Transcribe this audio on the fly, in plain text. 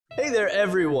Hey there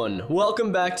everyone,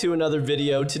 welcome back to another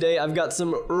video. Today I've got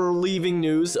some relieving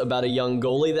news about a young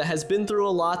goalie that has been through a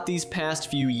lot these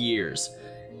past few years.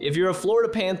 If you're a Florida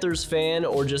Panthers fan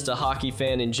or just a hockey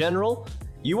fan in general,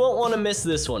 you won't want to miss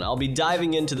this one. I'll be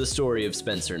diving into the story of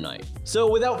Spencer Knight. So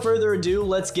without further ado,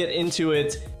 let's get into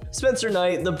it. Spencer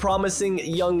Knight, the promising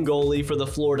young goalie for the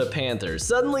Florida Panthers,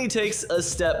 suddenly takes a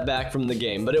step back from the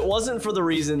game, but it wasn't for the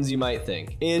reasons you might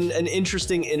think. In an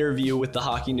interesting interview with the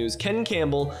Hockey News' Ken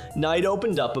Campbell, Knight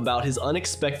opened up about his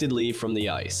unexpected leave from the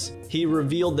ice. He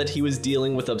revealed that he was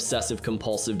dealing with Obsessive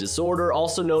Compulsive Disorder,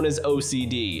 also known as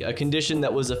OCD, a condition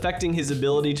that was affecting his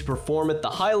ability to perform at the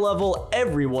high level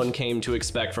everyone came to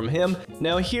expect from him.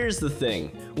 Now here's the thing,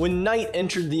 when Knight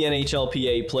entered the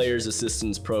NHLPA Players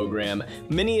Assistance Program,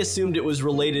 many assumed it was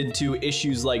related to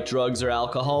issues like drugs or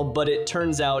alcohol, but it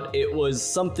turns out it was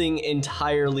something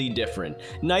entirely different.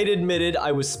 Knight admitted,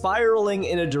 "I was spiraling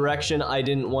in a direction I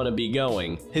didn't want to be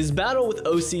going." His battle with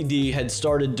OCD had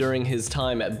started during his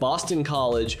time at Boston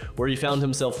College, where he found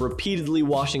himself repeatedly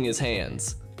washing his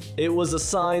hands. It was a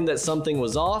sign that something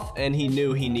was off, and he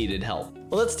knew he needed help.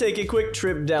 Let's take a quick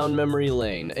trip down memory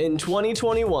lane. In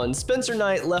 2021, Spencer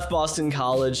Knight left Boston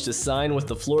College to sign with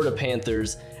the Florida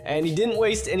Panthers, and he didn't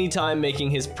waste any time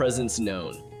making his presence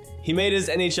known. He made his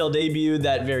NHL debut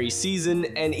that very season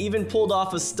and even pulled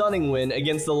off a stunning win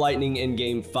against the Lightning in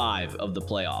Game 5 of the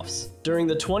playoffs. During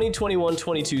the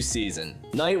 2021-22 season,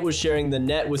 Knight was sharing the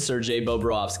net with Sergei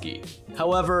Bobrovsky.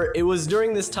 However, it was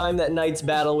during this time that Knight's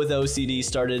battle with OCD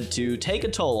started to take a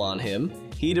toll on him.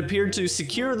 He'd appeared to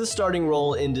secure the starting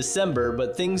role in December,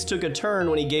 but things took a turn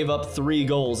when he gave up 3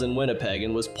 goals in Winnipeg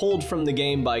and was pulled from the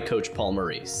game by Coach Paul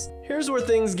Maurice. Here's where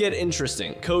things get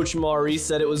interesting. Coach Maurice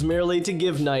said it was merely to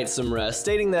give Knight some rest,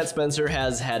 stating that Spencer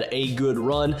has had a good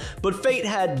run, but fate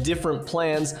had different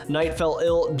plans. Knight fell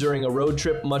ill during a road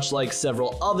trip, much like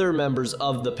several other members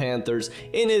of the Panthers.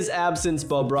 In his absence,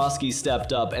 Bobrovsky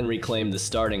stepped up and reclaimed the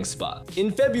starting spot. In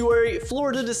February,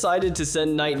 Florida decided to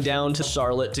send Knight down to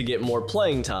Charlotte to get more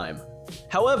playing time.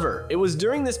 However, it was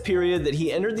during this period that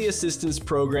he entered the assistance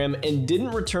program and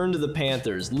didn't return to the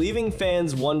Panthers, leaving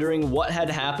fans wondering what had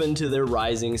happened to their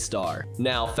rising star.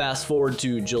 Now, fast forward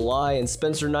to July, and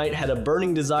Spencer Knight had a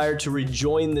burning desire to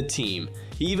rejoin the team.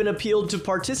 He even appealed to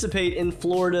participate in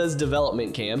Florida's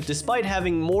development camp, despite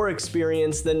having more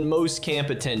experience than most camp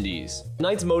attendees.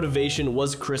 Knight's motivation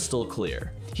was crystal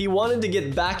clear. He wanted to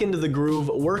get back into the groove,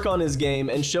 work on his game,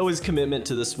 and show his commitment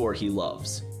to the sport he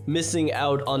loves. Missing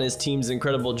out on his team's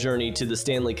incredible journey to the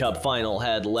Stanley Cup final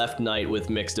had left Knight with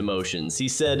mixed emotions. He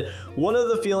said, "One of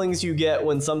the feelings you get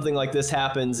when something like this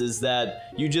happens is that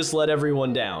you just let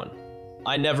everyone down.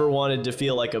 I never wanted to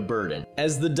feel like a burden."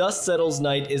 As the dust settles,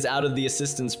 Knight is out of the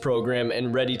assistance program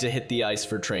and ready to hit the ice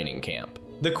for training camp.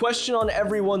 The question on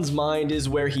everyone's mind is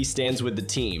where he stands with the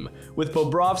team. With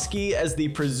Bobrovsky as the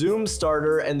presumed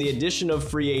starter and the addition of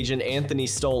free agent Anthony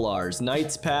Stolarz,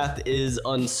 Knight's path is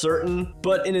uncertain,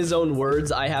 but in his own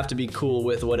words, "I have to be cool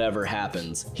with whatever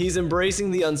happens." He's embracing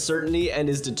the uncertainty and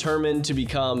is determined to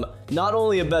become not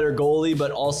only a better goalie, but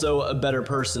also a better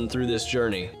person through this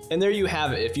journey. And there you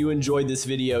have it. If you enjoyed this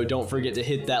video, don't forget to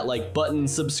hit that like button,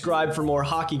 subscribe for more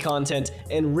hockey content,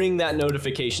 and ring that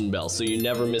notification bell so you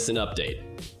never miss an update.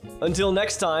 Until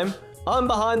next time, I'm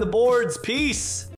behind the boards. Peace!